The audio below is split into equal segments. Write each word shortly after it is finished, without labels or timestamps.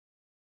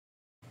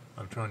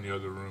I'm trying the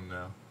other room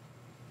now.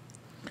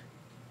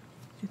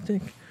 You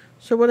think?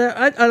 So what?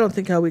 I don't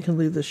think how we can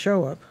leave the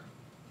show up.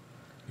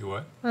 You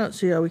what? I don't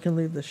see how we can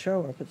leave the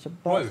show up. It's a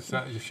bust.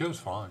 Well, the show's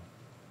fine.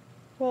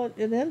 Well,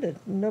 it ended.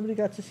 Nobody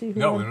got to see who.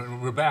 No,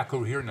 won. we're back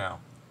over here now.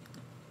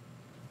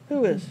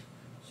 Who is?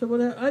 So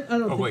what? I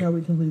don't think wait. how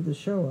we can leave the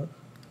show up.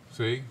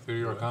 See, there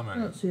you are I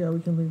commenting. don't see how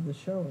we can leave the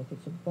show up.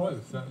 It's a Well,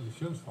 bust. the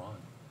show's fine.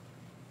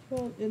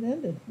 Well, it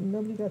ended.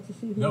 Nobody got to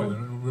see who. No,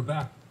 won. we're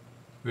back.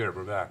 There,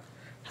 we're back.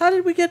 How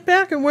did we get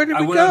back, and where did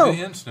we I went go? out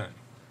the instant.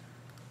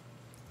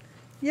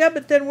 Yeah,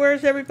 but then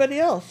where's everybody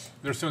else?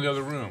 They're still in the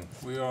other room.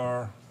 We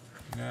are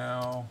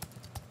now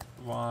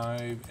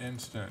live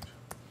instant.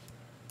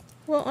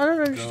 Well, I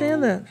don't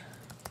understand that.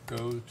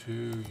 Go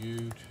to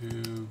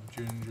YouTube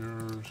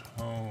Ginger's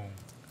home.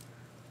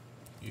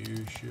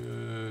 You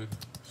should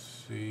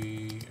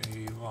see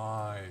a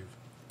live.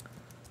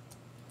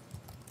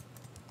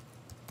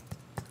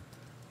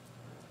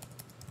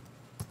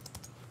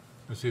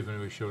 Let's see if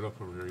anybody showed up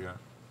over here yet.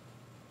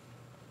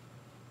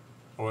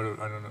 Oh, I don't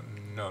know.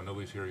 No,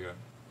 nobody's here yet.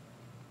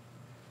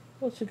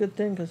 Well, it's a good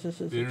thing because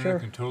this is The a internet chair.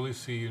 can totally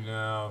see you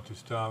now. To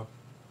stop,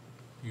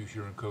 use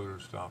your encoder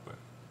to stop it.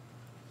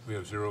 We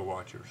have 0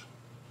 watchers.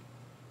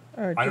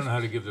 All right, I don't know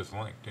how to give this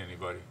link to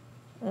anybody.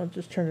 I'll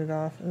just turn it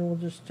off, and we'll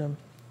just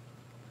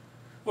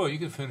Well, you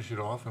can finish it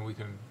off, and we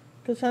can.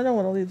 because I don't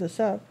want to leave this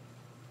up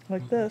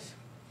like this.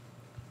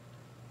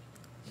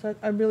 So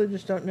I really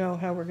just don't know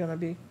how we're going to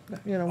be,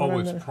 you know. Oh, when I'm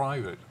it's gonna-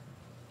 private.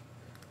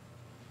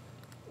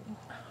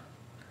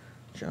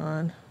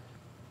 John.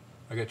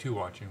 I got 2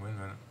 watching. Wait a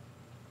minute.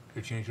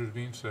 Your changers are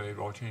being saved.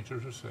 All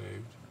changers are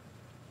saved.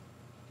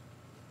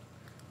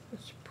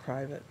 It's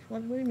private.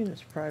 What do you mean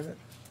it's private?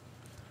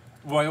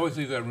 Well, I always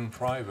leave that room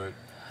private.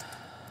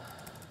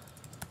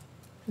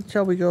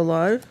 Until we go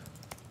live?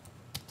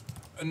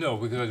 No,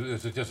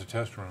 because it's just a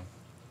test room.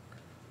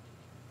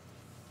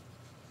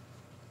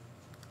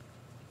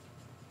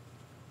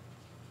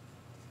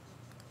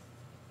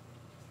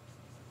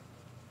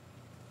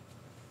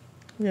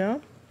 Yeah?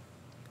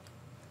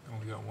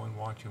 Only got 1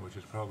 watching, which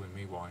is probably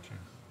me watching.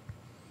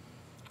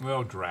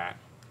 Well, drat.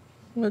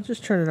 Well,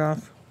 just turn it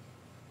off.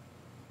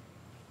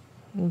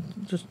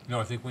 Just No,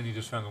 I think Wendy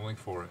just found the link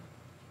for it.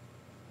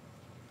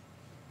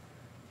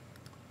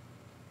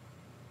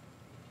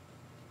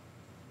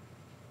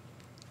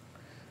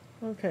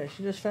 okay.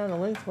 She just found a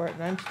link for it,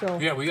 and I'm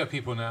still. Yeah, we got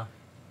people now.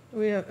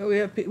 We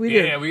do.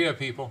 Yeah, we got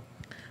people.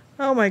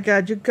 Oh my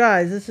God, you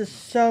guys, this is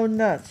so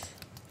nuts.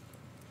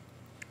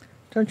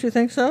 Don't you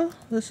think so?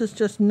 This is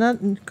just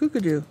nut and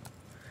kookadoo.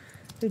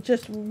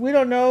 We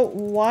don't know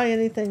why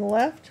anything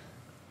left.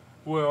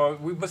 Well,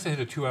 we must have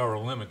hit a 2-hour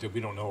limit that we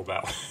don't know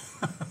about.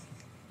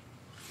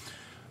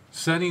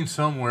 Setting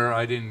somewhere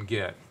I didn't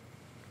get.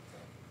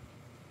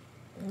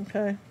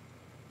 Okay.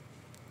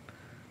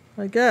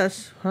 I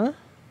guess, huh?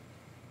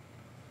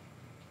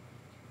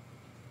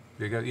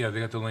 They got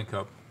the link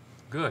up.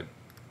 Good.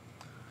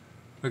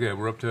 Okay,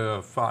 we're up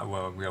to 5.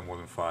 Well, we have more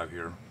than 5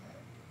 here.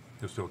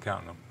 They're still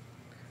counting them.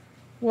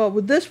 Well,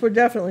 with this, we're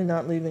definitely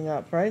not leaving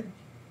up, right?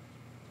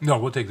 No,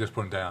 we'll take this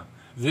one down.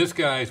 This,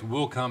 guys,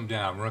 will come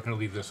down. We're not going to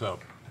leave this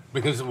up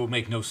because it will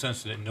make no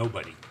sense to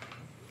nobody.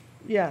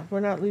 Yeah, we're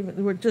not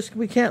leaving.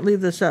 We can't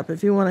leave this up.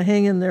 If you want to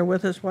hang in there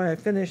with us while I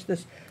finish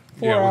this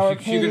 4-hour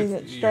painting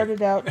that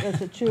started out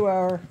as a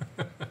 2-hour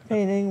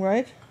painting,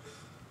 right?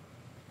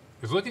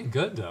 It's looking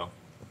good, though.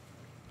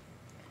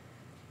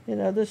 You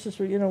know, this is,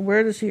 you know,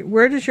 where does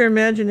your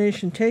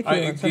imagination take you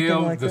on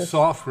something like the this?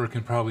 software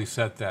can probably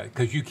set that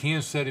because you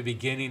can set a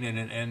beginning and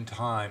an end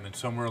time, and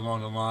somewhere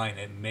along the line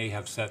it may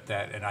have set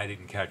that, and I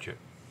didn't catch it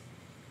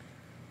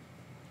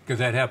because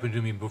that happened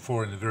to me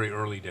before in the very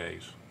early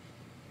days.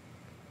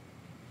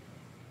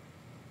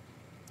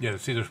 Yeah,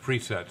 see, there's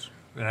presets,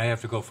 and I have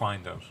to go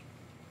find those.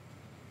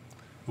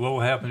 What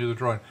will happen to the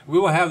drawing? We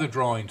will have the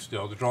drawing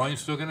still. The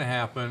drawing's still going to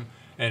happen.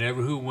 And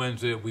ever who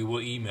wins it, we will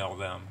email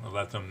them and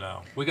let them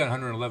know. We got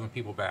 111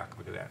 people back.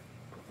 Look at that.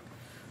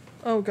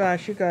 Oh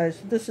gosh, you guys,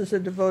 this is a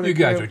devoted. You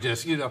guys group. are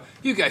just,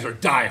 you guys are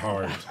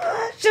diehards.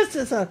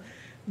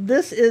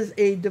 This is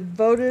a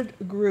devoted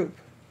group,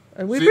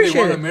 and we See, appreciate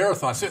they run it. a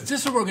marathon. So this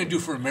is what we're going to do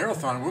for a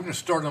marathon. We're going to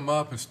start them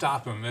up and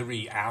stop them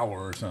every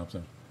hour or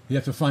something. You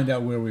have to find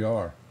out where we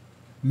are.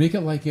 Make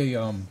it like a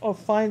Oh,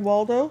 find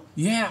Waldo.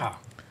 Yeah,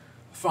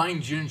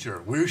 find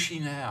Ginger. Where's she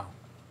now?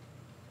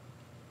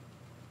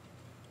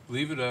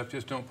 Leave it up,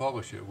 just don't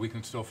publish it. We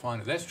can still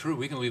find it. That's true.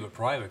 We can leave it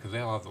private because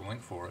they'll have the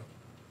link for it.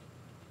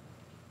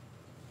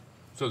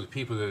 So the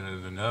people that are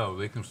in the know,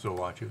 they can still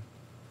watch it.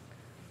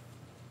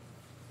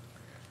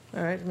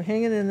 All right, I'm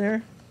hanging in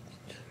there.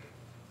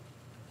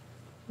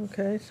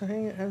 Okay, so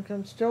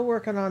I'm still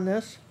working on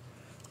this.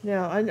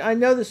 Now, I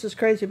know this is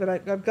crazy, but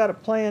I've got a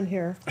plan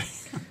here.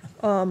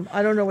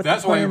 I don't know what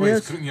That's the plan why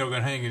is. everybody's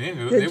been hanging in.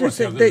 They're They want to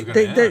see how this is going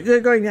to end. They're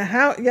going to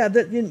how? Yeah,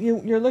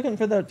 you're looking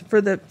for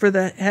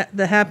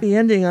the happy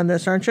ending on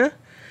this, aren't you?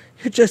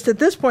 You're just at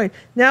this point.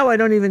 Now I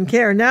don't even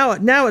care. Now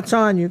it's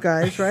on, you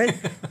guys, right?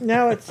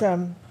 Now it's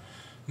Now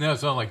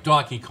it's on like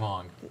Donkey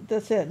Kong.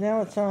 That's it.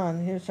 Now it's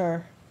on. Here's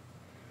our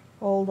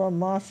old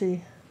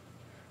mossy.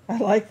 I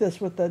like this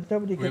with the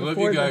nobody We can love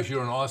afford you guys. them.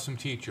 You're an awesome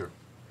teacher.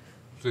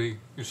 See,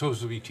 you're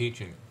supposed to be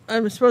teaching.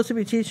 I'm supposed to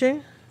be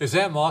teaching? Is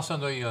that moss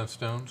on the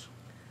stones?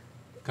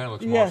 Kind of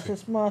looks Yes, mossy.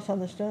 it's moss on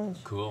the stones.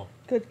 Cool.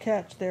 Good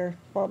catch there,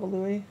 Baba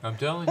Louie. I'm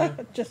telling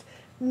you. Just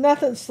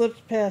nothing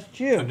slips past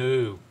you.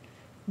 No.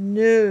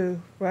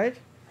 No, right?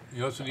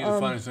 You also need to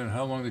find out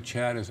how long the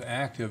chat is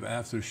active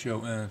after the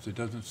show ends. It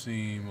doesn't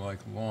seem like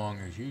long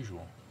as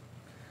usual.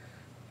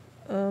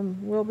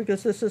 Well,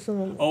 because this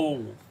isn't.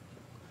 Oh,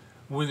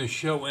 when the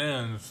show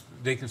ends,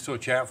 they can still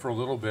chat for a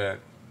little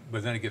bit,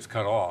 but then it gets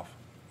cut off.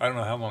 I don't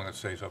know how long it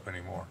stays up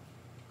anymore.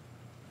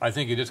 I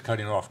think it is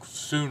cutting off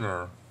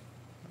sooner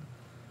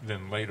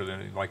than later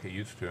than like it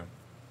used to.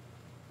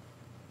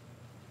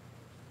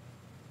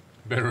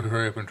 Better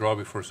hurry up and draw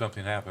before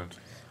something happens.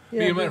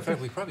 Yeah, As a matter of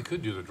fact, we probably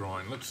could do the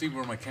drawing. Let's see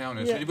where my count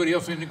is. Yeah. Anybody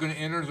else going to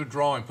enter the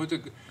drawing? If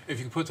you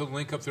can put the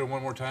link up there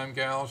one more time,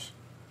 gals.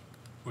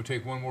 We'll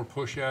take one more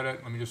push at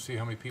it. Let me just see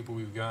how many people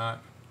we've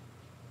got.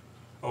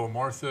 Oh,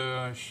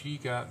 Martha, she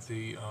got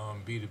the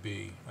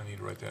B2B. I need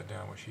to write that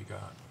down, what she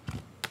got.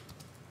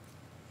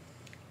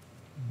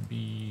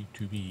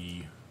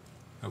 B2B.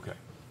 Okay.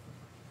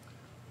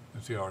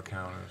 Let's see how our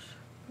count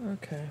is.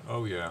 Okay.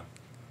 Oh, yeah.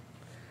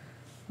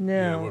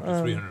 Yeah, Now, we're up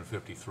to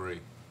 353.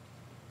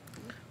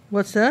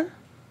 what's that?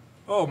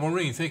 Oh,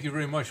 Maureen, thank you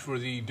very much for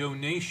the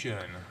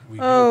donation. We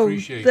do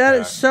appreciate that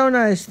that. is so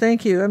nice.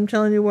 Thank you. I'm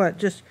telling you what,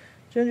 just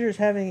Ginger's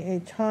having a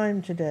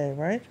time today,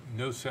 right?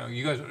 No sound.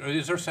 You guys,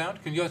 is there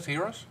sound? Can you guys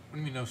hear us? What do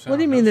you mean no sound? What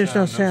do you mean there's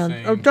no sound?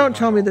 Oh, don't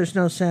tell me there's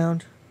no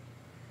sound.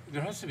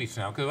 There has to be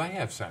sound because I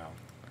have sound.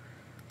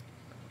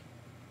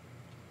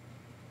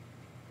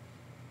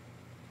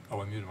 Oh,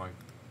 I muted my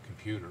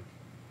computer.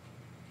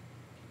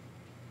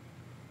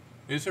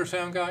 Is there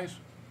sound, guys?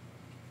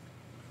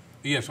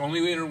 Yes,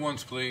 only enter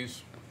once,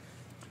 please.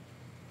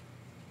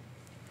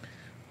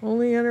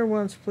 Only enter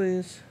once,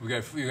 please. We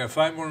got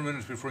 5 more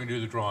minutes before we can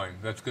do the drawing.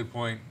 That's a good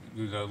point.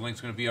 The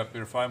link's going to be up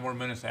there. 5 more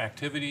minutes.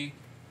 Activity.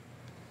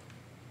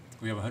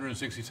 We have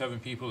 167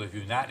 people. If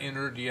you've not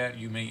entered yet,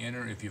 you may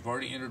enter. If you've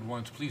already entered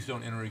once, please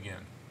don't enter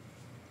again.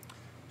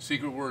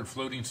 Secret word,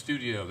 floating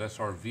studio. That's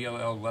our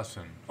VLL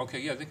lesson. Okay,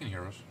 yeah, they can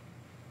hear us.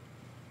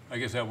 I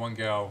guess that one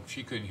gal,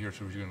 she couldn't hear,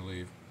 so she's going to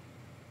leave.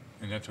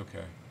 And that's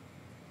okay.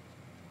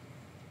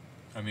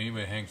 I mean,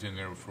 anybody hangs in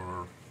there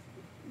for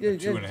a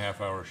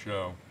 2.5-hour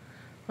show.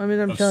 I mean,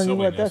 I'm telling you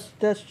what, silliness.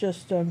 that's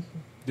just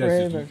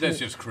That's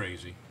just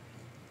crazy.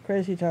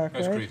 crazy talk,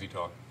 That's right? crazy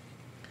talk.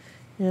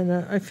 And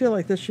I feel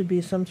like this should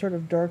be some sort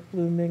of dark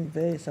blue mink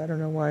vase. I don't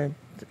know why,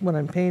 what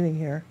I'm painting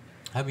here.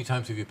 How many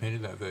times have you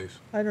painted that vase?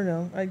 I don't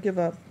know. I give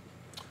up.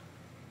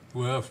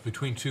 Well, if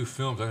between 2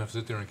 films, I have to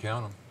sit there and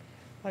count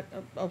them.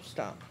 I'll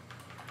stop.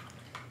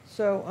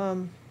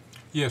 So,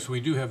 Yes, we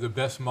do have the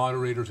best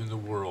moderators in the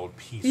world.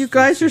 Peace. you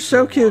guys are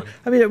so cute.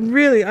 361. I mean, it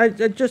really, I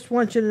just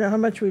want you to know how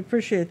much we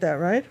appreciate that,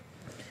 right?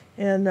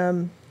 And,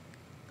 all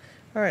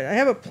right, I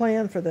have a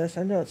plan for this.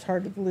 I know it's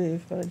hard to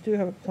believe, but I do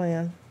have a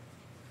plan.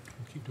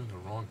 I keep doing the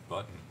wrong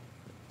button.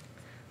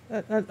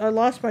 I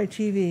lost my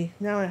TV.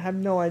 Now I have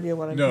no idea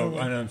what I'm doing.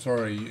 I'm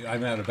sorry.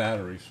 I'm out of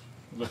batteries.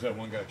 Unless that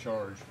one got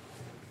charged.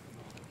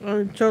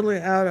 I'm totally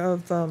out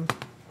of,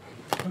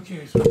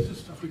 Okay, so this is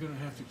stuff we're going to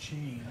have to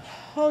change.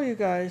 oh, you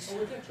guys.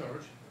 Oh, it got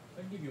charged.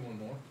 I can give you one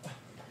more.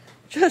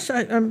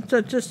 I'm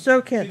just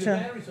so can't See, the tell.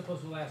 battery's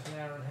supposed to last an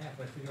hour and a half.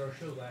 I figure our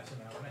show lasts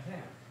an hour and a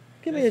half.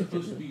 Give me That's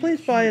supposed to be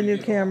please buy a cue to new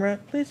get camera.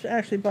 Please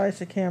actually buy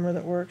us a camera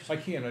that works. I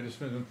can't. I just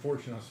spent a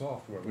fortune on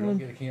software. We don't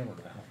get a camera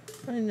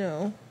now. I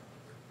know.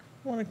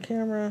 Want a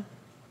camera?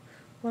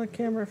 Want a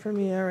camera for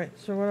me? All right.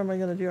 So what am I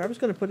going to do? I was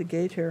going to put a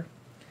gate here.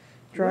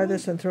 Dry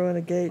this and throw in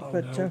a gate, Oh,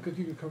 but no. Could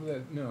you cover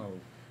that? No.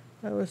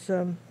 I was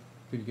Could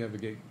you have a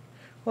gate?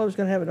 well, I was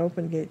going to have an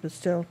open gate, but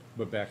still.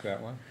 But back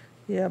that one?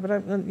 Yeah, but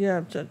I'm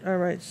yeah. All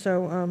right.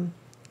 So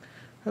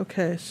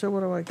okay. So what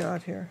do I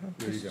got here?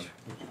 There you go.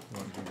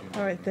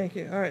 All right. Thank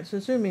you. All right. So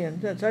zoom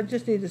in. I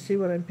just need to see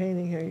what I'm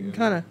painting here. You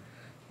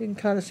can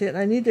kind of see it. And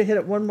I need to hit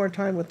it one more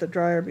time with the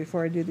dryer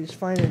before I do these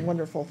fine and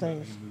wonderful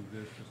things. Move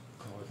this just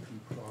to cause you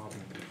problem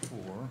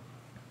before.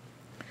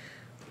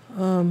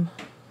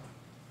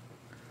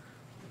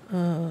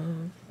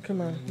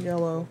 Come on,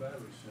 yellow.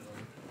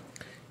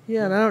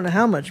 Yeah, and I don't know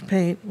how much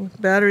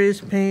paint.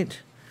 Batteries,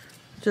 paint.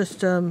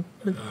 Just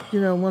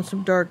want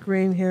some dark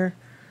green here.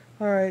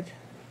 All right.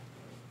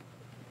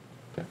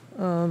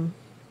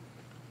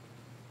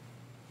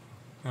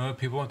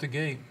 People want the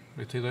gate.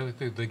 They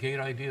say the gate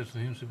idea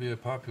seems to be a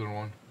popular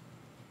one.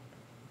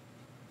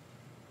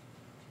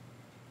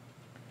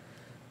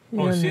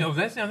 Yeah,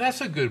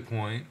 That's a good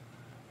point.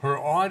 Her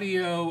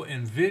audio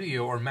and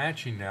video are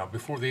matching now.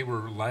 Before they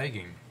were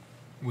lagging.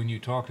 When you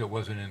talked, it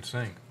wasn't in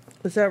sync.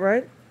 is that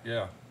right?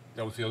 Yeah,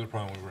 that was the other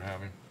problem we were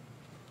having.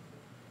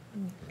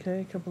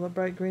 Okay, a couple of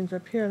bright greens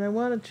up here, and I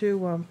wanted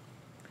to.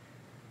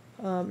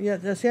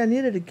 See, I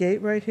needed a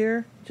gate right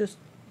here. Just.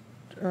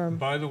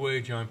 By the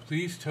way, John,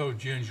 please tell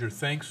Ginger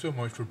thanks so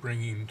much for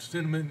bringing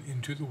cinnamon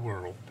into the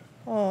world.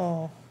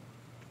 Oh,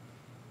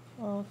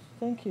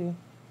 thank you.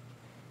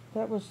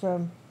 That was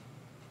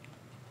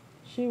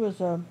She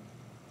was a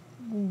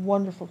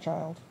wonderful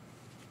child.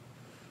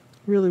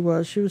 Really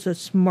was. She was a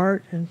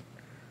smart and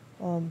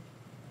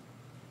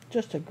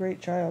just a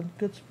great child.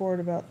 Good sport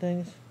about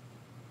things.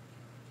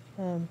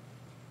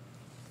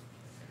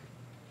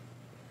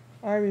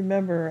 I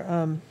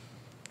remember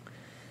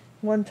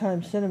one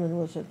time Cinnamon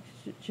was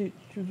she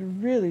was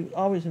really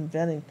always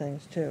inventing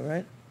things too,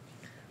 right?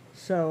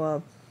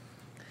 So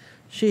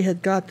she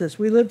had got this.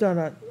 We lived on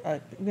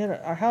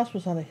our house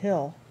was on a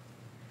hill,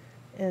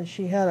 and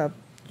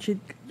she'd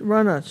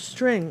run a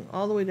string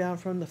all the way down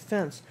from the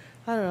fence.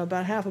 I don't know,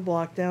 about half a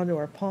block down to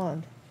our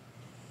pond.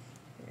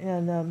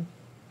 And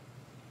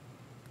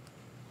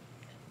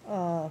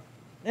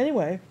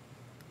anyway,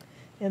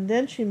 and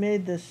then she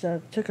made this.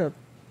 Took a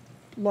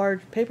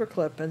large paper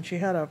clip, and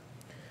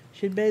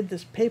she'd made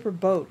this paper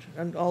boat,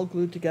 and all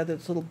glued together.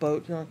 This little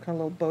boat, kind of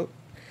little boat.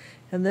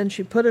 And then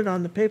she put it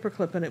on the paper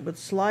clip, and it would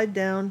slide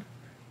down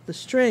the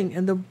string,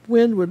 and the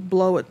wind would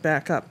blow it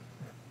back up.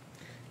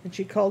 And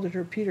she called it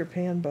her Peter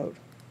Pan boat.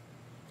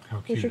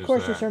 How cute Which, of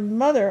course, as her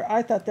mother,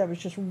 I thought that was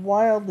just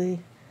wildly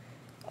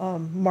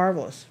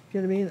marvelous.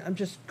 You know what I mean? I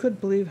just couldn't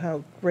believe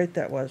how great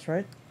that was,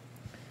 right?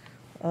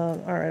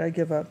 All right, I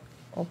give up.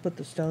 I'll put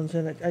the stones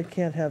in it. I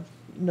can't have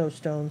no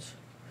stones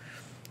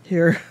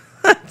here.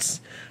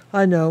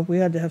 I know, we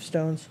had to have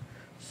stones.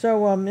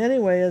 So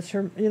anyway, as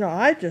her,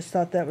 I just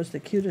thought that was the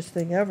cutest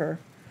thing ever.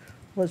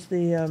 Was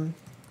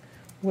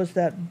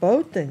that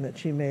boat thing that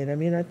she made? I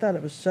mean, I thought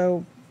it was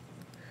so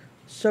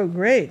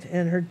great.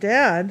 And her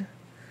dad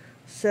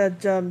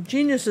said,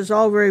 "Genius is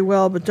all very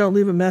well, but don't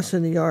leave a mess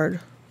in the yard."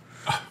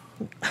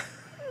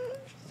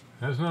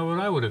 That's not what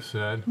I would have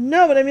said.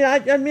 No, but I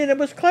mean, it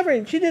was clever.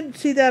 And she didn't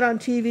see that on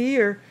TV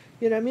or,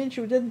 what I mean?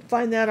 She didn't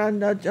find that on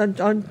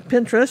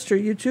Pinterest or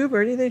YouTube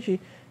or anything. She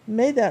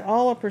made that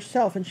all up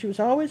herself, and she was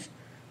always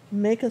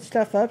making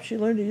stuff up. She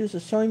learned to use a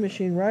sewing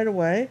machine right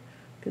away.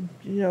 Could,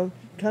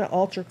 kind of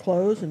alter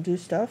clothes and do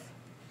stuff.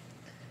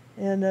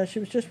 And she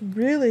was just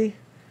really,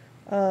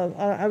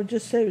 I would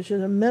just say, it was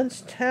an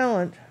immense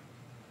talent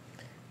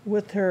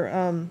with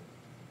her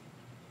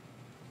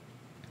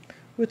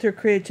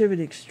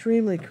creativity.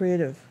 Extremely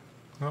creative.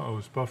 Uh-oh,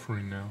 it's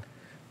buffering now.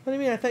 What do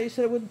you mean? I thought you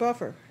said it would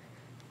buffer.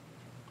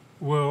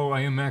 Well,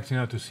 I am maxing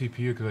out the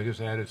CPU because I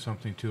just added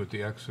something to it,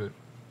 the exit.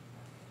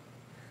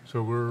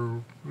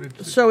 So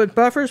So it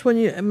buffers when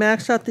you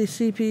max out the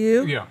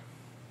CPU? Yeah.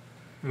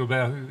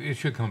 It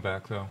should come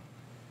back, though.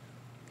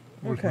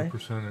 Where's my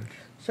percentage?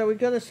 So we're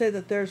going to say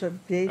that there's a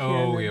date here.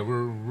 Oh, yeah,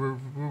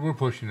 we're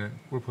pushing it.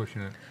 We're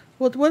pushing it.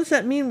 Well, what does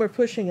that mean, we're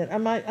pushing it?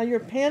 You're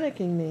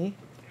panicking me.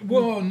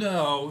 Well,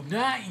 no,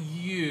 not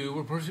you.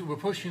 We're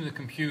pushing the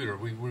computer.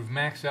 We've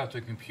maxed out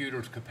the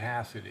computer's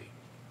capacity.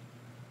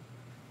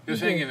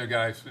 Just hang in there,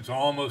 guys. It's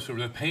almost over.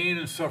 The pain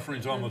and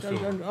suffering is almost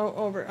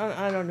over.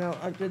 I don't know.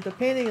 The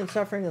pain and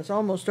suffering is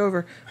almost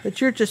over.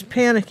 But you're just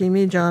panicking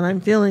me, John.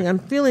 I'm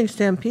feeling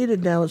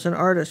stampeded now as an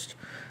artist.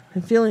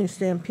 I'm feeling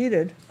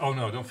stampeded. Oh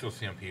no, don't feel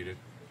stampeded.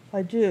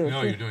 I do.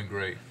 No, you're doing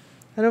great.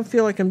 I don't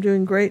feel like I'm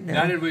doing great now.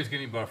 Not everybody's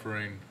getting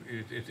buffering.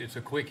 It's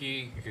a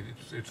quickie.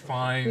 It's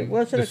fine. It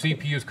wasn't the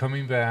CPU is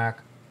coming back.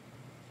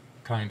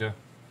 Kinda.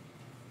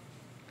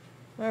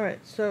 All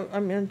right, so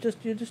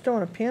you just don't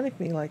want to panic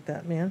me like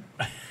that, man.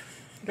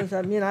 Because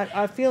I'm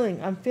feeling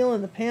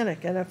the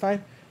panic, and if I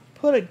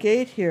put a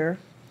gate here,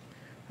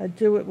 I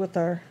do it with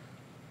our,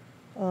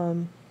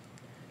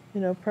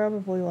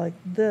 probably like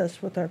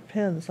this with our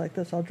pens, like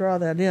this. I'll draw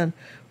that in.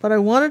 But I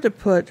wanted to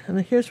put, and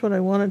here's what I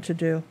wanted to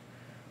do.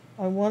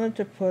 I wanted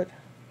to put.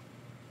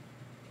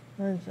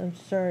 I'm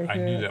sorry. I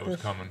knew that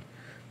was coming.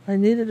 I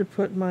needed to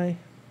put my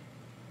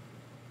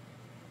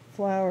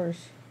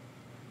flowers.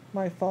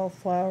 My fall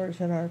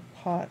flowers in our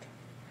pot.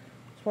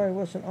 That's why I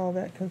wasn't all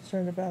that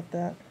concerned about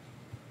that.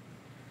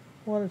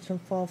 Wanted some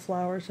fall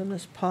flowers in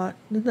this pot.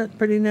 Isn't that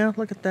pretty now?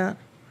 Look at that.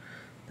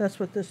 That's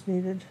what this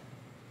needed.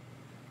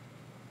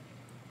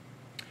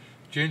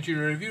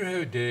 Ginger, have you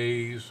had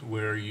days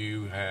where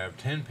you have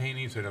 10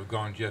 paintings that have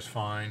gone just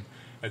fine,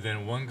 and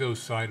then one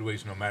goes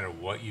sideways no matter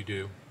what you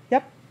do?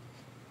 Yep.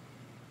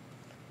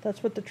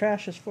 That's what the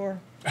trash is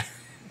for.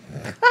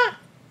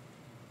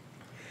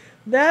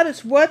 That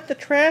is what the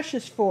trash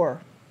is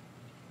for.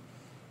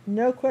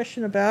 No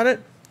question about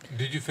it.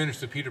 Did you finish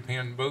the Peter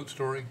Pan boat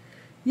story?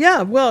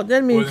 Yeah, well,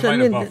 that means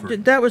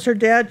that was her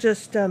dad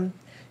just,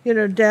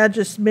 Dad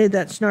just made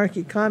that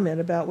snarky comment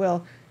about,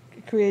 well,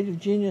 creative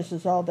genius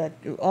is all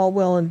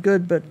well and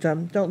good, but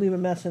don't leave a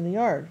mess in the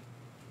yard.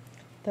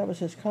 That was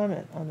his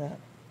comment on that.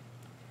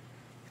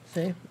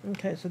 See?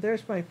 Okay, so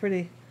there's my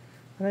pretty,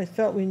 and I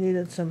felt we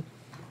needed some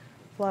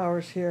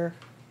flowers here,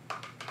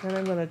 and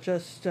I'm going to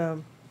just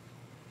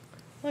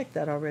like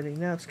that already.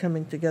 Now it's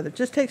coming together. It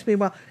just takes me a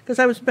while because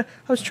I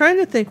was trying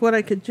to think what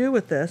I could do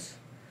with this,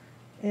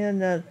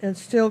 and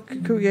still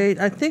create.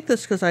 I think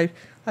this because I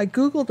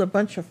Googled a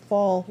bunch of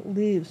fall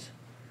leaves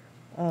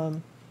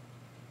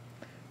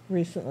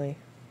recently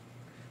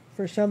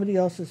for somebody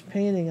else's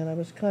painting, and I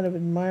was kind of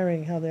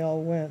admiring how they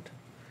all went.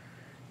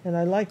 And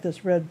I like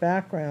this red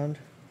background,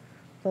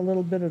 with a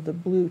little bit of the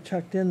blue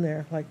tucked in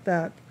there like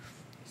that.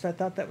 So I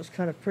thought that was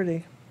kind of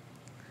pretty.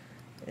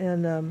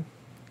 And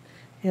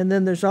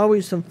then there's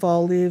always some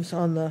fall leaves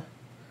on the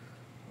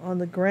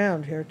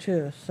ground here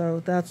too.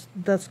 So that's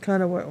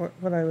kind of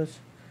what I was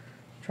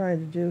trying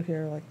to do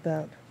here, like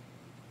that.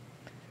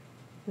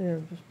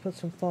 There, just put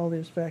some fall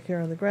leaves back here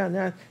on the ground.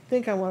 Now I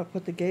think I want to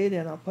put the gate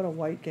in. I'll put a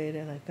white gate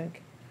in, I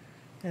think.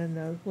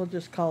 And we'll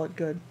just call it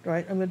good,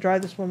 right? I'm going to dry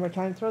this one more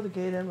time, throw the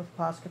gate in with a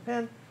Posca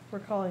pen. We're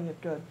calling it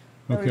good.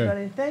 Okay.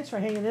 Everybody, thanks for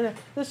hanging in there.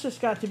 This just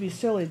got to be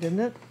silly, didn't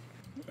it?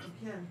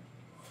 Again.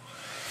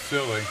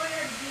 Silly. Go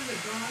ahead and do the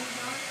drawing,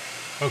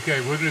 John. Okay,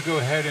 we're going to go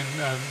ahead and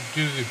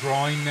do the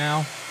drawing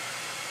now.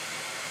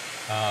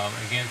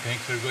 Again,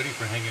 thanks everybody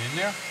for hanging in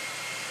there.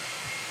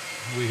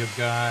 We have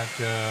got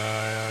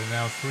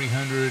now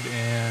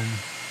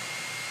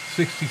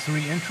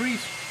 363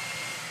 entries.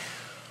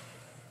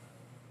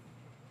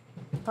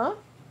 Huh?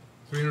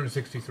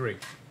 363.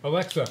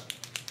 Alexa,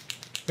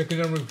 pick a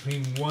number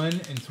between 1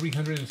 and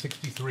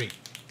 363.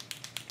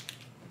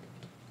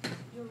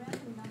 Your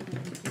random number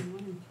between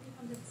 1 and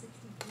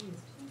 363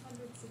 is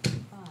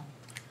 265.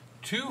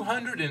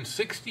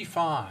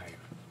 265.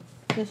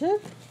 Is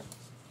it?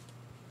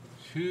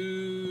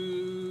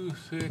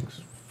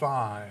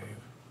 265.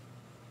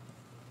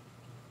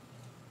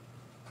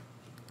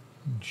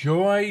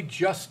 Joy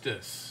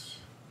Justice.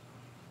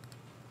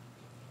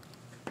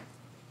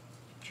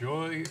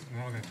 Joy, I'm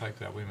not going to type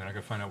that. Wait a minute, I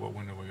got to find out what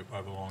window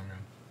I belong in.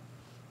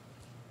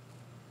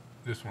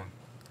 This one.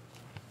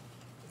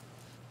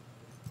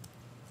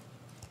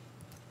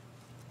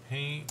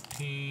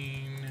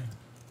 Painting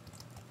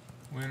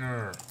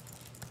winner.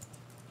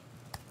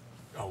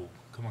 Oh,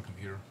 come on,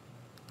 computer.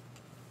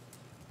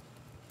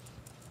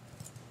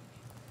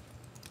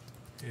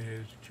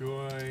 Is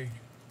Joy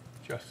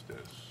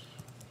Justice.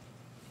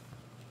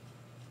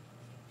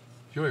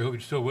 Joy, I hope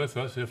you're still with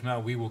us. If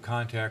not, we will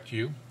contact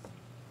you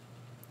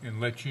and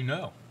let you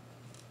know,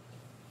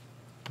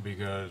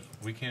 because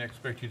we can't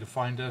expect you to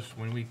find us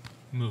when we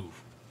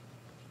move.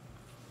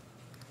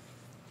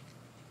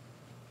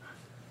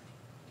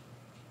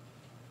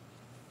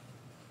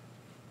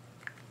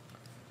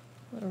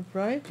 All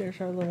right,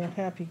 there's our little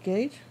happy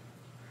gate.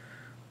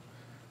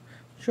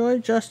 Joy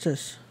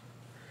Justice.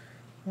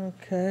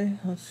 Okay,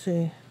 let's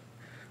see.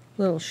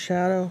 Little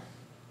shadow.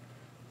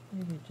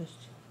 Maybe just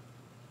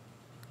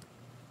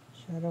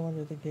shadow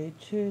under the gate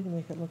too to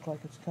make it look like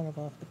it's kind of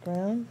off the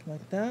ground,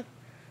 like that.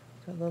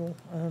 That little,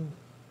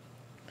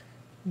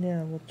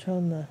 now we'll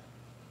tone the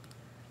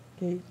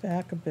gate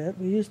back a bit.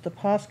 We use the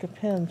Posca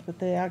pens, but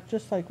they act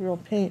just like real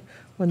paint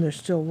when they're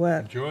still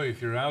wet. Joy,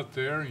 if you're out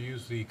there,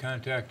 use the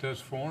Contact Us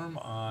form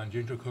on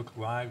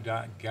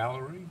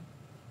gingercooklive.gallery.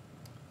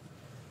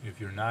 If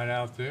you're not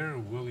out there,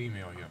 we'll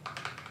email you.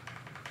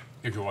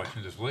 If you're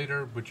watching this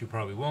later, but you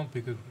probably won't,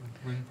 because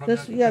we're probably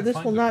This, yeah,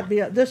 this will not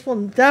be. This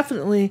will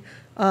definitely,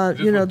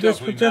 you know, this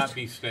will not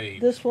be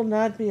saved. This will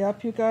not be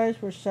up, you guys.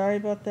 We're sorry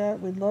about that.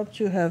 We'd love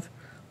to have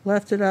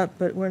left it up,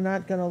 but we're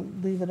not going to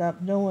leave it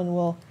up. No one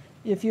will.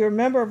 If you're a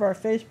member of our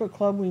Facebook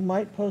club, we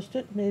might post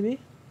it,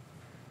 maybe,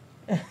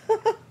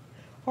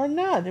 or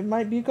not. It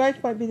might be. You guys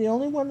might be the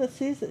only one that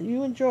sees it.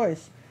 You and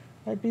Joyce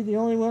might be the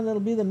only one that'll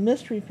be the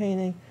mystery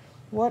painting.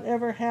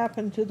 Whatever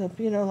happened to the,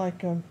 you know,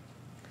 like,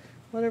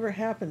 whatever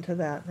happened to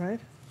that, right?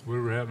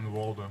 Whatever happened to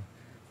Waldo?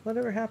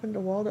 Whatever happened to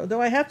Waldo? Though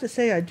I have to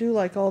say, I do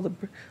like all the,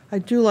 I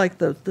do like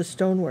the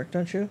stonework,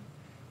 don't you?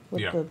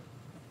 With yeah. The,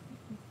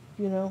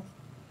 you know.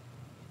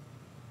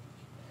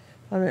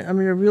 I mean, I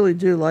really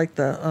do like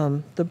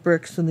the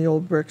bricks and the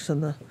old bricks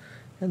and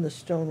the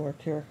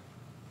stonework here.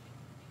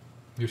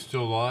 You're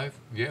still live?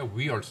 Yeah,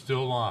 we are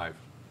still live.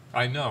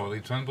 I know,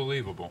 it's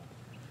unbelievable.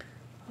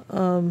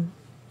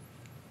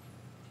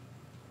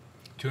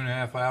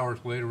 2.5 hours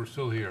later, we're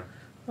still here.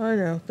 I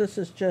know. This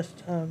is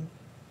just. Can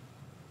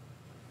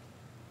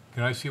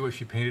I see what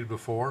she painted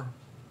before?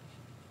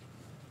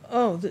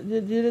 Oh, you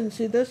didn't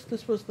see this?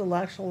 This was the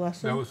actual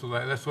lesson. That was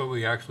that's what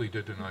we actually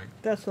did tonight.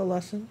 That's the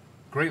lesson.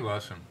 Great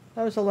lesson.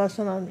 That was a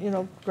lesson on, you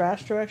know,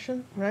 grass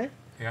direction, right?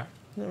 Yeah.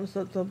 That was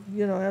the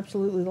you know,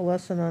 absolutely the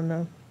lesson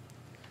on.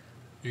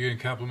 You're getting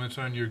compliments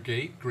on your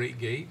gate. Great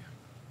gate.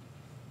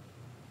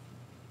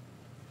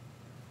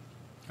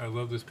 I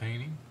love this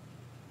painting.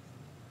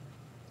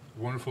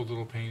 Wonderful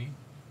little painting.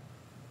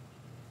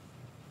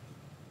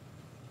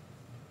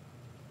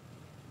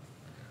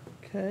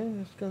 Okay,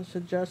 I'm just going to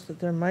suggest that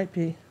there might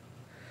be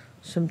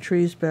some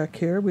trees back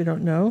here. We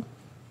don't know.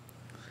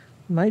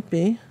 Might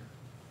be.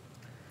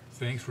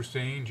 Thanks for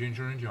staying,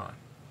 Ginger and John.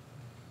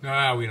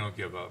 No, we don't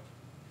give up.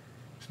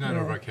 It's not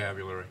our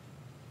vocabulary.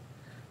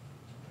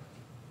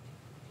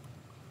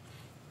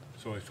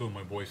 So I told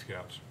my Boy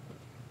Scouts,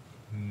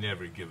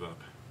 never give up.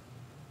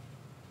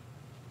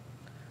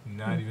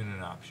 Not even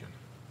an option.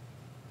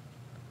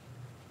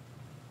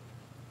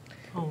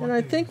 Oh, And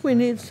I think we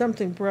need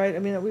something bright. I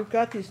mean, we've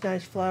got these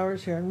nice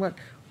flowers here, and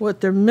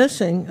what they're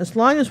missing, as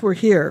long as we're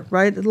here,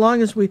 right? As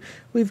long as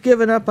we've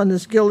given up on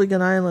this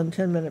Gilligan Island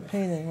 10-minute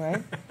painting,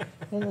 right?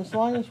 And as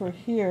long as we're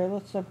here,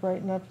 let's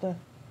brighten up the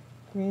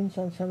greens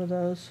on some of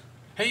those.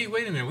 Hey,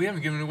 wait a minute. We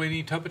haven't given away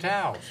any tub of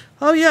towels.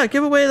 Oh, yeah,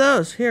 give away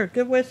those. Here,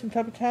 give away some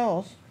tub of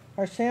towels.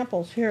 Our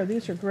samples. Here,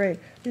 these are great.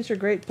 These are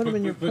great. Put them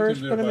in your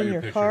purse, put them in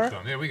your car.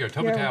 There we go.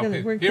 Tub of towel.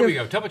 Here we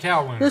go. Tub of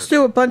towel winners. Let's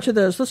do a bunch of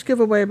those. Let's give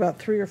away about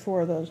 3 or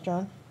 4 of those,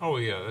 John. Oh,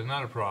 yeah, that's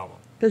not a problem.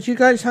 Because you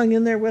guys hung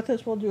in there with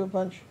us, we'll do a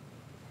bunch.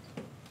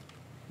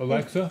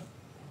 Alexa,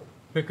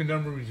 pick a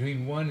number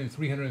between 1 and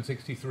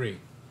 363.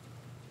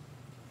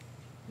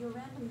 Your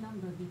random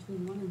number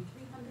between 1 and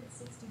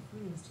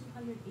 363 is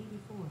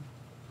 284.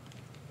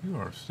 You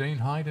are staying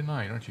high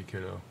tonight, aren't you,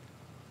 kiddo?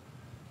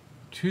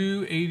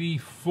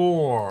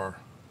 284.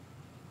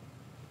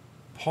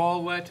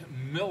 Paulette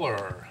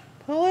Miller.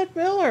 Paulette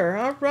Miller.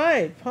 All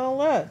right,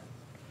 Paulette.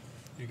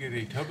 You get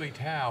a tub of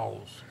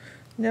towels.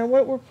 Now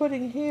what we're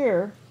putting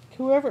here,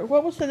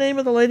 what was the name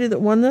of the lady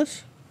that won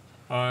this?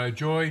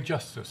 Joy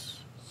Justice.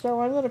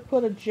 So I'm going to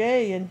put a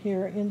J in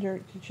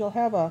here. She'll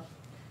have a...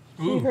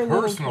 Ooh,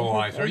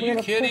 personalized. Are you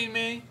kidding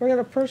me? We're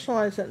going to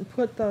personalize it and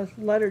put the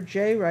letter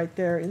J right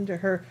there into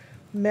her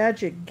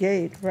magic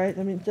gate, right?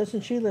 I mean,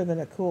 doesn't she live in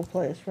a cool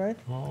place, right?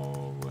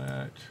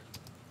 Paulette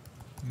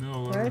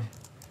Miller. Right?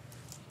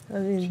 I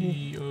mean,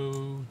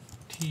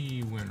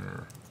 T.O.T.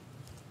 winner.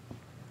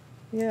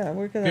 Yeah,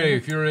 we're going to... Okay,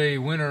 if you're a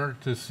winner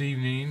this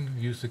evening,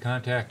 use to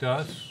contact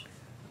us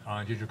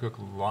on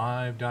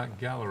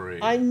GingerCookLive.gallery.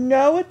 I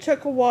know it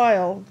took a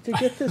while to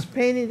get this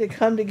painting to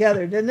come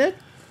together, didn't it?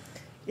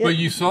 But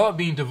you saw it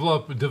being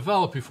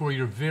developed before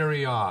your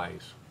very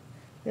eyes.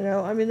 You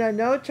know, I mean, I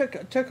know it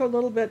took a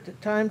little bit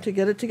of time to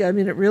get it together. I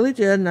mean, it really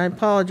did, and I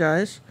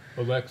apologize.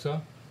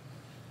 Alexa,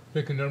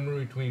 pick a number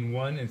between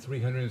 1 and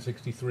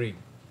 363.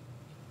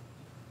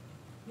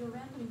 Your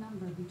random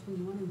number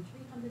between 1 and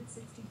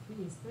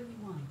 363 is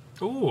 31.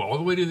 Oh, all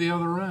the way to the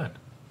other end.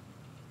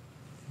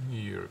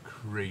 You're a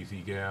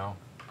crazy gal.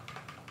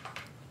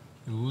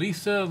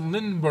 Lisa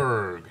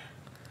Lindberg.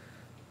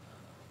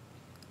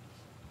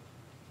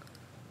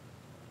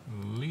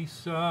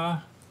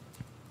 Lisa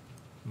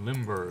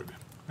Lindberg.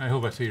 I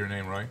hope I say your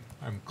name right.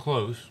 I'm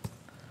close.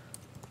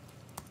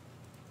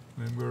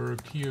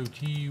 Lindberg,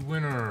 T.O.T.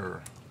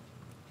 winner.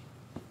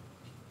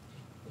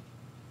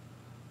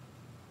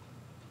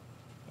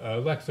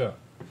 Alexa,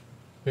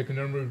 pick a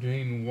number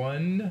between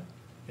 1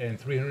 and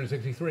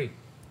 363.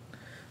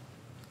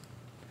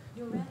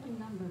 Your random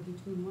number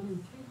between 1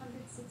 and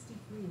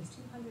 363 is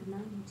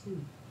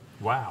 292.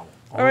 Wow.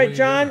 All right,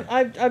 John,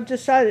 I've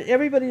decided.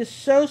 Everybody is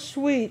so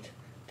sweet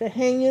to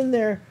hang in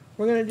there.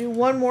 We're going to do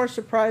one more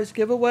surprise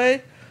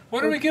giveaway.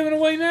 What are we giving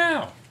away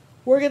now?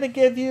 We're going to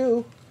give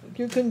you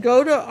can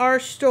go to our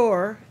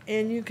store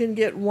and you can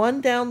get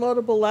one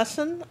downloadable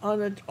lesson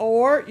on it,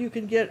 or you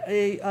can get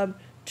a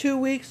 2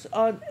 weeks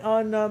on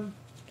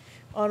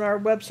our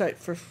website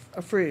for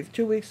free.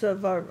 2 weeks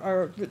of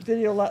our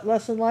video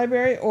lesson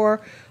library,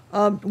 or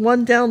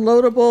one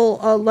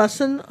downloadable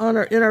lesson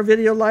in our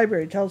video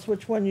library. Tell us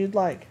which one you'd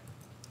like.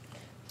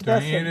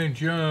 Diana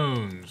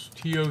Jones,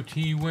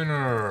 T.O.T.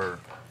 winner.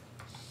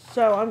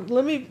 So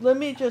let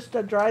me just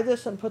dry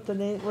this and put the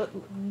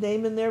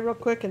name in there real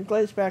quick and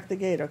glaze back the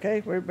gate.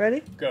 Okay, we're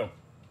ready? Go.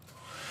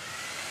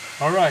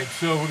 All right,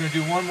 so we're going to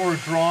do one more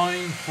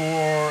drawing for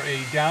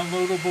a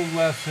downloadable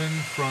lesson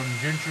from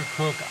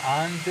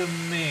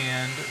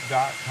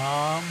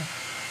GingerCookOnDemand.com,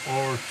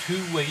 or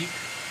 2-week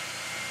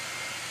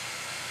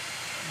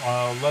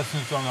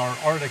lessons on our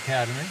Art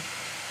Academy.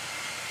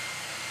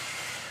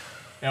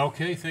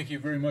 Okay, thank you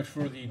very much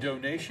for the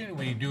donation.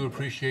 We do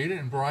appreciate it,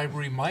 and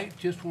bribery might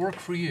just work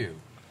for you.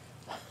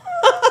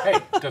 Hey,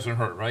 it doesn't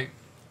hurt, right?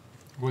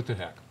 What the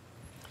heck?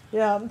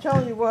 Yeah, I'm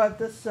telling you what,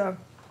 this,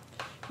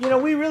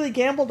 we really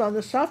gambled on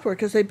this software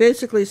because they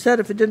basically said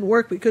if it didn't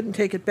work, we couldn't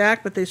take it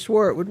back, but they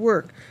swore it would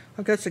work.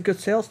 I guess that's a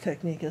good sales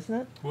technique, isn't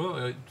it? Well,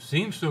 it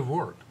seems to have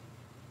worked.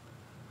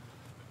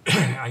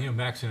 I am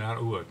maxing out.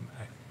 Oh,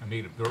 I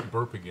made a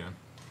burp again.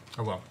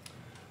 Oh, well.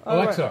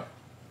 Alexa. Right.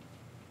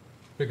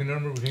 Pick a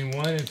number between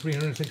 1 and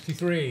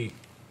 363.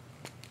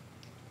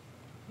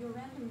 Your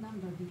random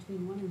number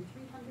between 1 and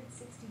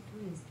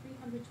 363 is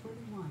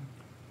 321.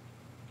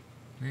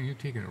 Man, you're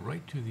taking it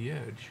right to the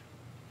edge.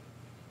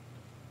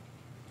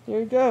 There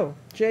you go,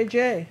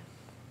 JJ.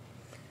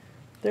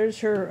 There's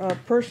her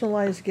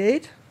personalized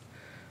gate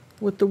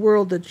with the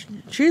world that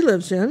she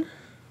lives in.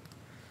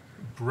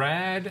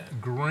 Brad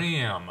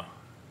Graham. I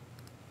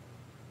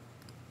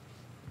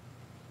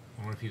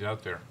wonder if he's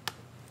out there.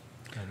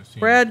 I haven't seen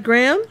Brad him.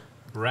 Graham?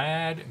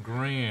 Brad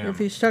Graham. If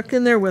he's stuck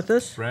in there with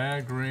us.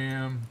 Brad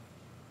Graham,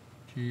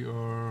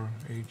 Graham,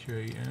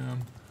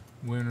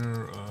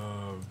 winner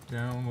of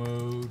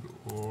download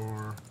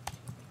or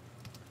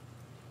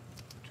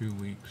 2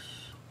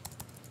 weeks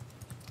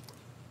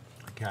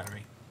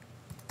Academy.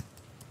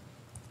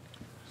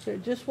 So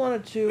just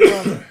wanted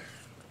to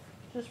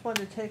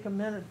take a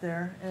minute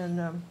there,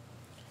 and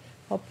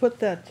I'll put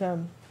that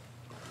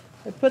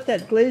I put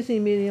that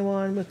glazing medium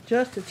on with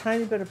just a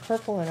tiny bit of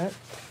purple in it.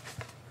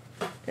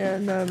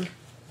 And you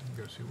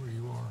gotta see where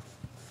you are.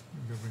 You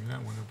gotta bring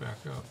that one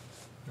back up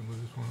and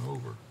move this one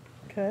over.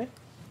 Okay.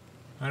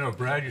 I know,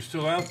 Brad, you're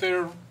still out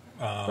there.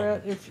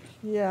 Brad,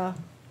 yeah.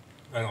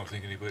 I don't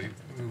think anybody.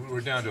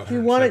 We're down to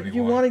 171. Do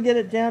you want to get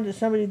it down to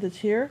somebody that's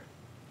here?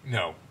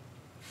 No.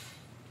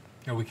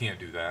 No, we can't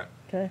do that.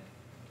 Okay.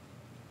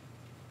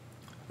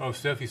 Oh,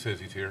 Steffi says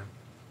he's here.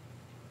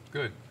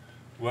 Good.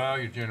 Wow,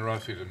 your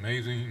generosity is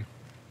amazing.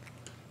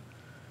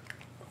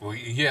 Well,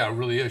 yeah, it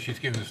really is. She's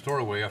giving the store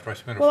away after I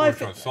spent a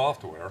fortune on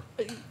software.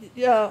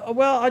 Yeah,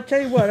 well, I'll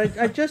tell you what.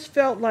 I just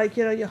felt like,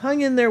 you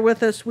hung in there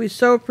with us. We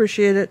so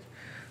appreciate it.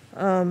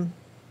 I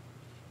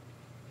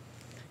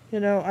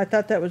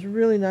thought that was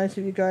really nice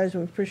of you guys,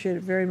 and we appreciate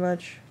it very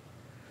much.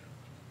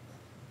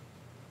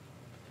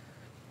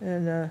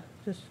 And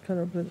just kind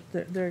of,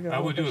 there you go. I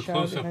would do a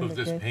close-up of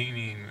this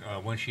painting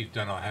when she's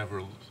done. I'll have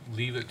her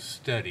leave it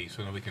steady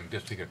so that we can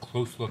just take a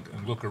close look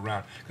and look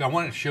around. Because I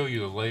want to show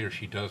you the layers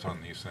she does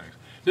on these things.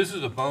 This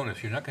is a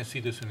bonus. You're not going to see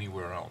this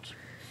anywhere else.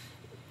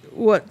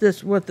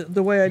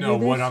 The way I do No,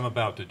 these? what I'm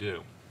about to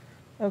do.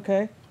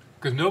 Okay.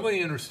 Because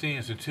nobody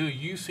understands until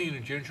you've seen a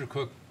Ginger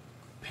Cook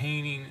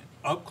painting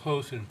up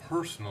close and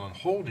personal and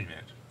holding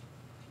it.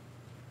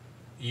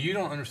 You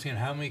don't understand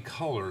how many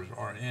colors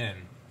are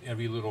in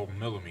every little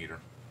millimeter.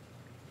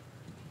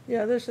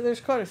 Yeah,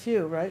 there's quite a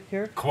few right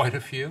here. Quite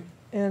a few.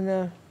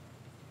 And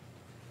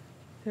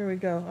here we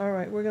go. All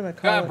right, we're gonna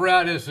call it.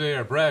 Brad is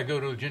there. Brad, go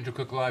to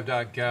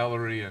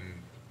gingercooklive.gallery and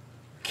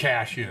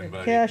cash in,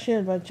 buddy. Cash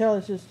in, but tell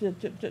us just tell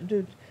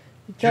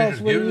us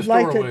what you'd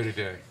like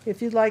to.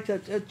 If you'd like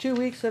 2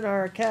 weeks in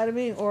our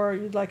academy, or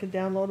you'd like a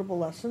downloadable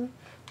lesson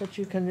that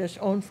you can just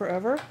own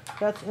forever,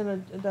 that's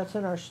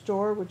in our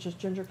store, which is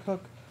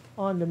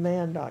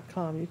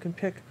gingercookondemand.com. You can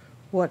pick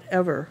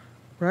whatever,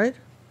 right?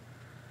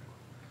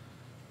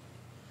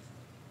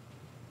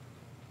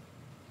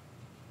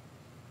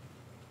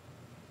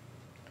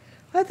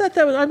 I thought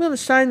that was. I'm going to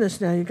sign this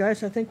now, you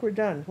guys. I think we're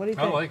done. What do you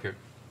think? I like it.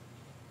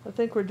 I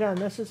think we're done.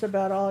 This is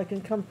about all I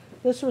can come.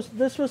 This was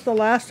the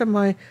last of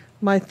my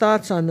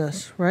thoughts on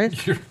this, right?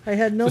 I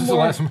had no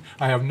more.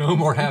 I have no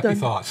more happy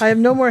thoughts. I have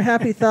no more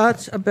happy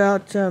thoughts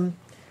about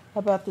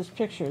this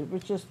picture. It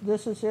was just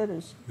this is it.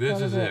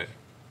 This is it.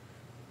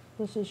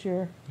 This is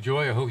your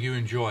Joy. I hope you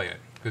enjoy it,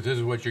 because this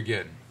is what you're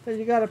getting. So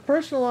you got a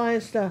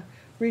personalized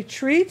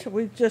retreat.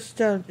 We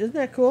just isn't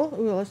that cool?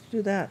 Ooh, let's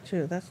do that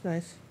too. That's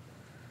nice.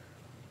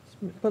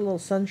 Let's put a little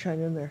sunshine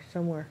in there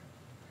somewhere.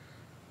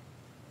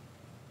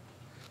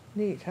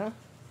 Neat, huh?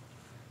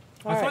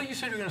 I thought you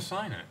said you were going to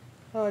sign it.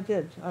 Oh, I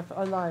did.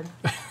 I lied.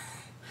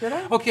 Did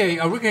I? Okay,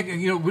 we're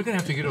gonna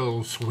have to get a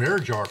little swear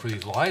jar for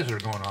these lies that are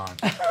going on.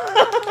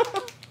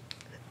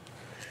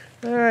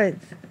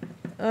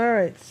 All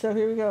right. So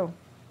here we go.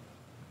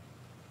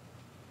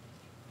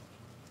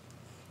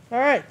 All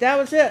right, that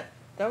was it.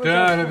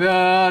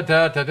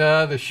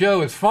 The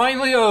show is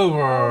finally over.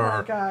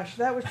 Oh my gosh,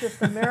 that was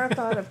just a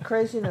marathon of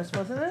craziness,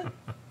 wasn't it?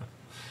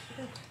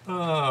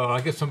 Oh,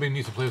 I guess somebody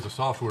needs to play with the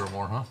software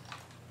more, huh?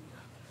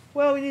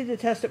 Well, we need to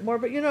test it more,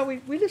 but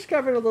we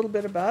discovered a little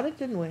bit about it,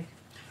 didn't we?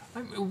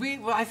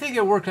 I think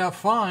it worked out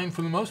fine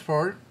for the most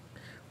part.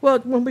 Well,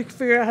 when we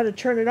figured out how to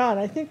turn it on,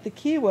 I think the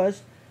key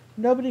was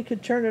nobody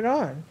could turn it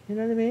on. You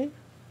know what I mean?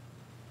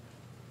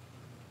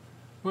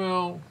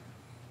 Well,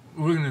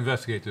 we're going to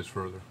investigate this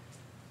further.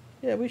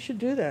 Yeah, we should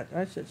do that.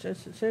 I should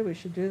say we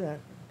should do that.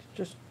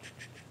 Just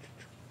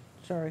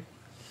sorry.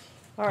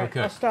 All right, okay.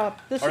 I'll stop.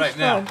 This is fun.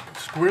 Now,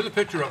 square the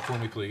picture up for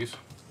me, please.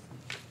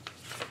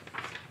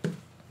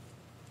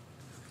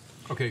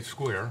 Okay,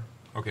 square.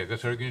 Okay,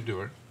 that's how you're going to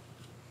do it.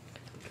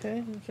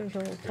 Okay, there's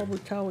our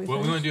public towel. What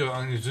we're going to do,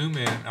 I'm going to zoom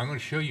in. I'm going to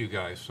show you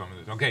guys some of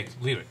this. Okay,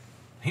 leave it.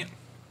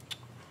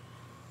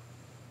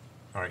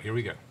 All right, here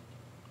we go.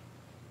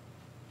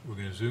 We're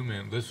going to zoom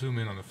in. Let's zoom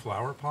in on the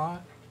flower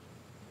pot.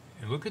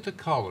 And look at the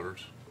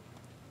colors.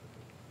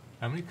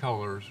 How many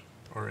colors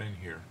are in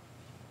here?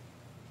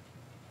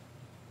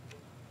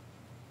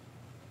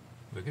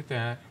 Look at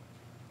that.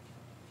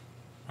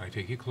 I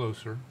take you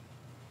closer.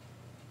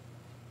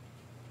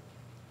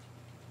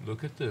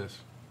 Look at this.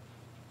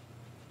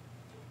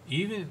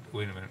 Wait a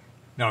minute.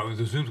 Now,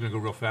 the zoom's going to go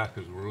real fast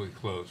because we're really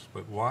close.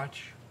 But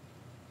watch.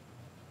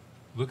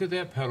 Look at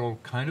that petal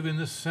kind of in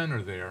the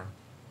center there.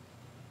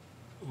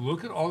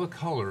 Look at all the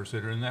colors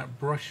that are in that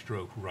brush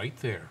stroke right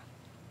there.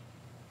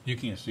 You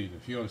can't see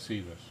this. You ought to see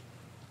this.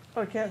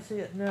 Oh, I can't see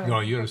it, no. No,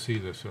 you ought to see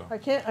this. I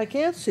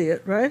can't see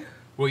it, right?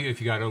 Well,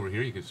 if you got over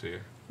here, you could see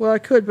it. Well, I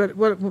could, but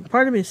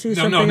part of me sees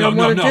something I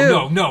want to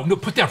do. No,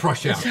 put that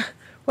brush down.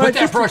 Put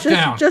that brush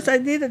down. I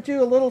need to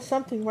do a little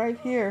something right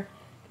here,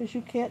 because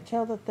you can't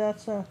tell that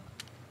that's the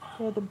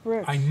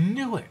bricks. I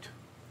knew it.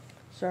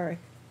 Sorry.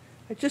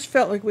 I just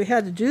felt like we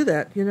had to do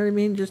that, you know what I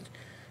mean? Just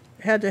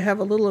had to have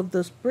a little of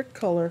this brick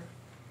color,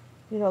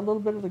 a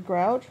little bit of the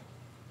grout.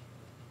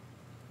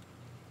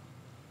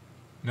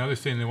 Now they're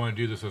saying they want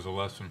to do this as a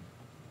lesson.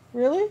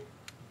 Really?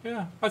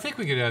 Yeah. I think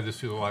we could add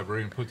this to the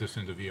library and put this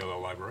into the VLL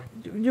library.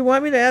 Do you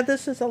want me to add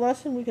this as a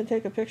lesson? We can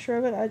take a picture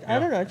of it? I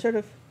don't know. It's sort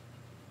of...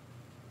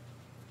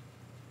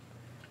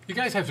 You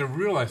guys have to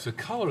realize the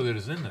color that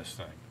is in this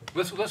thing.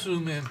 Let's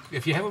zoom in.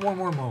 If you have one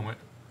more moment,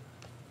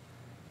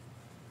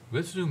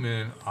 let's zoom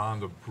in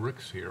on the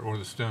bricks here, or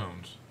the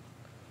stones.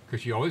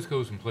 Because she always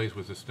goes and plays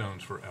with the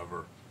stones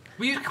forever.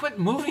 Will you quit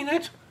moving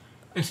it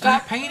and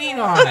stop painting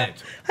on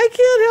it? I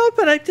can't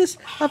help it.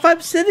 If I'm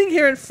sitting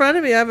here in front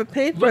of me, I have a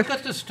paintbrush. Look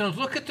at the stones.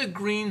 Look at the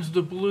greens,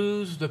 the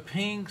blues, the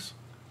pinks.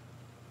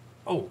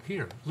 Oh,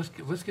 here.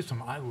 Let's get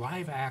some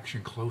live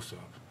action close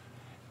up.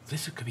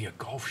 This could be a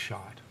golf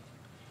shot.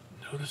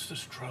 Notice the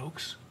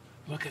strokes.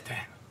 Look at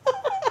that.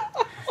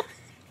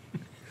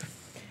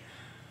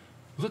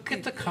 Look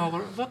at the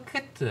color. Look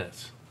at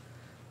this.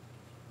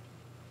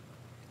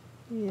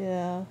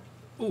 Yeah.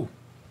 Ooh.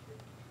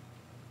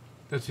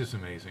 That's just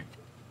amazing.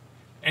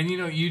 And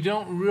you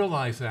don't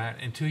realize that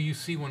until you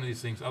see one of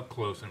these things up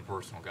close and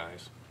personal,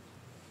 guys.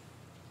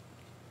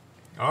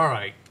 All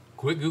right.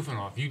 Quit goofing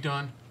off. You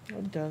done?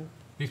 I'm done.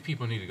 These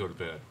people need to go to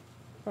bed.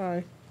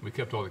 Bye. We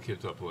kept all the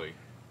kids up late.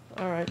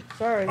 All right.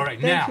 Sorry. All right.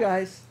 Thanks, now,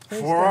 guys.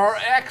 Thanks, for our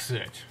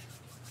exit,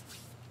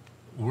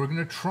 we're going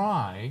to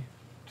try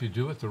to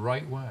do it the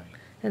right way.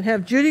 And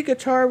have Judy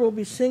Guitar will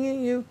be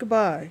singing you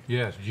goodbye.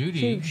 Yes,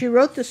 Judy. She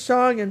wrote this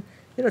song, and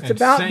it's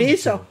about me,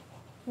 so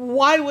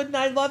why wouldn't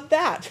I love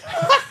that?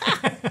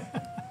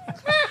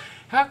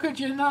 How could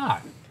you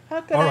not?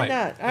 How could I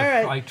not? All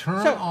right. I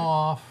turn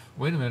off.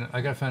 Wait a minute.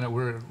 I got to find out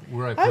where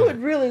I put it. I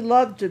would really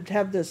love to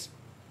have this,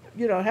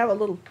 have a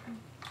little,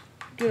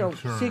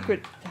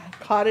 secret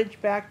cottage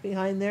back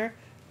behind there,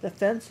 the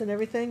fence and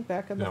everything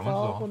back in the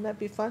fall. Wouldn't that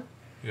be fun?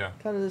 Yeah.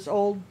 Kind of this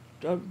old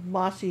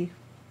mossy.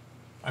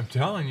 I'm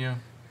telling you.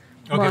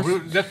 Okay,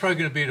 that's probably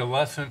going to be the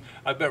lesson.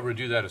 I bet we'll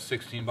do that at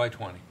 16 by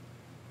 20.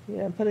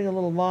 Yeah, I'm putting a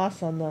little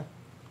moss on the.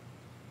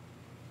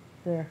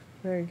 There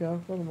you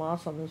go. A little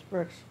moss on those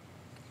bricks.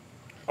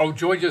 Oh,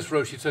 Joy just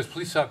wrote. She says,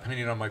 "Please stop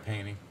painting on my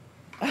painting."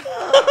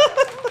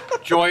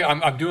 Joy,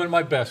 I'm doing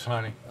my best,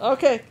 honey.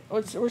 Okay,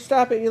 we're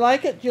stopping. You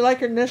like it? Do you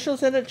like her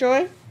initials in it,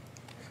 Joy?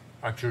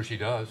 I'm sure she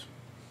does.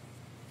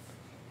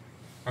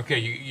 Okay,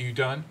 you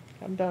done?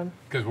 I'm done.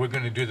 Because we're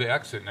going to do the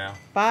exit now.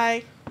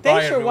 Bye.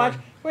 Thanks for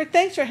watching.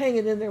 Thanks for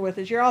hanging in there with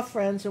us. You're all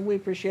friends, and we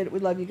appreciate it. We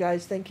love you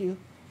guys. Thank you.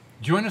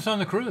 Join us on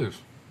the cruise.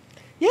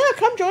 Yeah,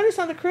 come join us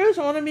on the cruise.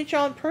 I want to meet you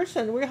all in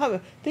person.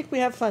 Think we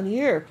have fun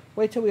here.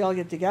 Wait till we all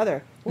get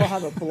together. We'll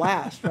have a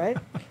blast, right?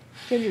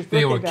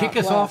 They will kick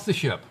us off the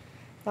ship.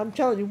 I'm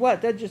telling you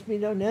what, that just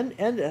means don't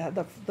end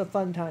the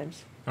fun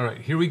times. All right,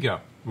 here we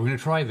go. We're going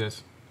to try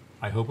this.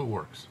 I hope it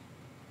works.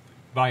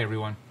 Bye,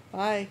 everyone.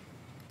 Bye.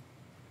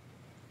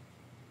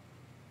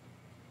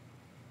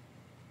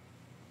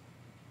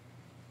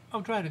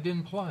 Oh, Drat, it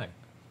didn't play.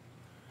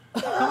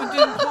 No, it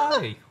didn't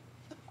play.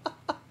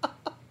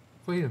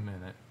 Wait a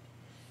minute.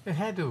 It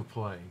had to have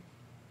played.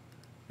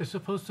 It's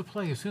supposed to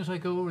play. As soon as I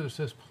go over, it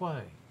says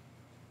play.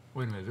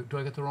 Wait a minute. Do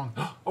I get the wrong?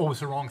 Oh,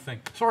 it's the wrong thing.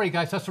 Sorry,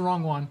 guys. That's the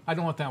wrong one. I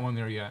don't want that one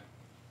there yet.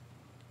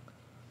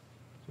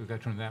 So we've got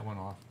to turn that one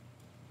off.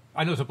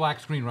 I know it's a black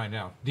screen right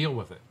now. Deal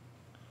with it.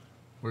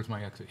 Where's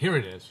my exit? Here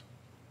it is.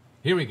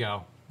 Here we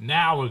go.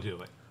 Now we'll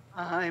do it.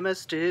 I'm a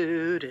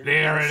student,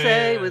 there it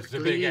say is. with The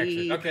big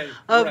glee, exit. Okay,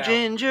 of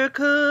Ginger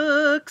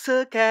Cook's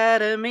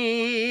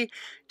Academy.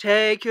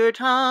 Take your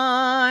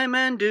time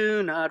and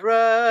do not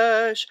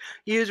rush.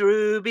 Use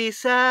ruby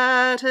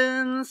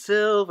satin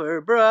silver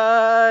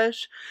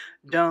brush.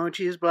 Don't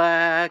use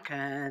black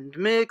and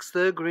mix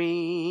the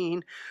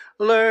green.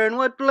 Learn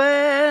what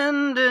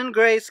blend and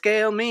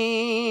grayscale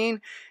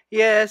mean.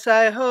 Yes,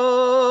 I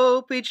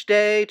hope each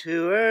day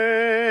to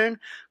earn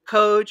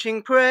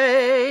coaching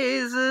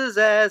praises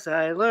as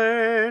I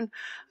learn.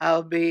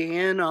 I'll be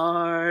an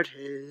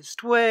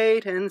artist,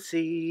 wait and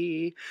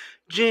see.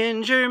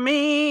 Ginger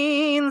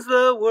means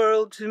the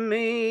world to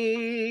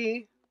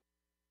me.